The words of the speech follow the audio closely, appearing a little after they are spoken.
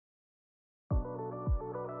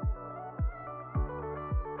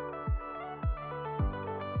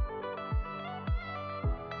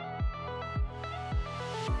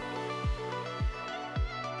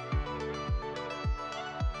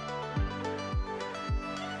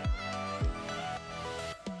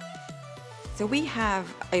So we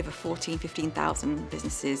have over 15,000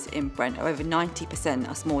 businesses in Brent. Over 90%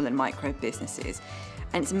 are small and micro businesses.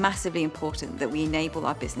 And it's massively important that we enable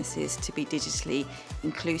our businesses to be digitally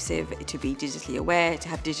inclusive, to be digitally aware, to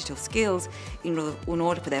have digital skills in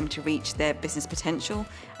order for them to reach their business potential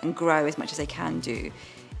and grow as much as they can do.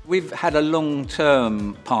 We've had a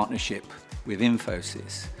long-term partnership with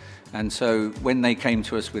Infosys. And so when they came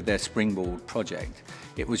to us with their Springboard project,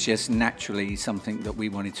 it was just naturally something that we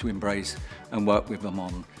wanted to embrace and work with them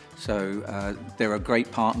on. So they're a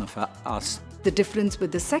great partner for us. The difference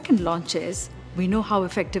with the second launch is we know how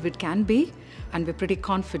effective it can be, and we're pretty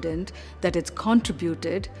confident that it's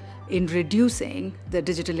contributed in reducing the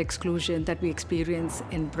digital exclusion that we experience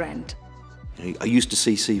in Brent. I used to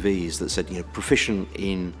see CVs that said, proficient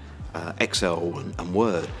in Excel and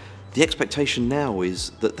Word. The expectation now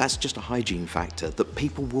is that that's just a hygiene factor, that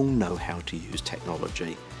people will know how to use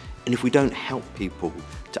technology. And if we don't help people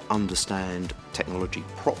to understand technology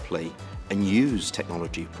properly and use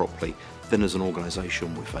technology properly, then as an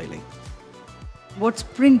organisation we're failing. What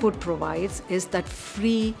Springboard provides is that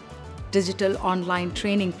free digital online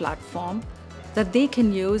training platform that they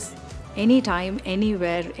can use anytime,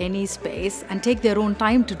 anywhere, any space, and take their own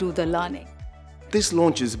time to do the learning. This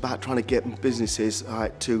launch is about trying to get businesses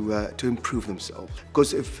to improve themselves.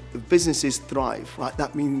 Because if businesses thrive,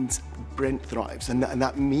 that means Brent thrives, and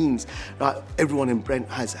that means everyone in Brent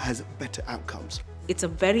has better outcomes. It's a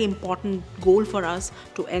very important goal for us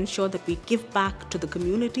to ensure that we give back to the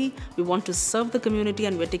community. We want to serve the community,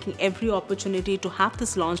 and we're taking every opportunity to have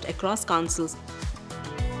this launched across councils.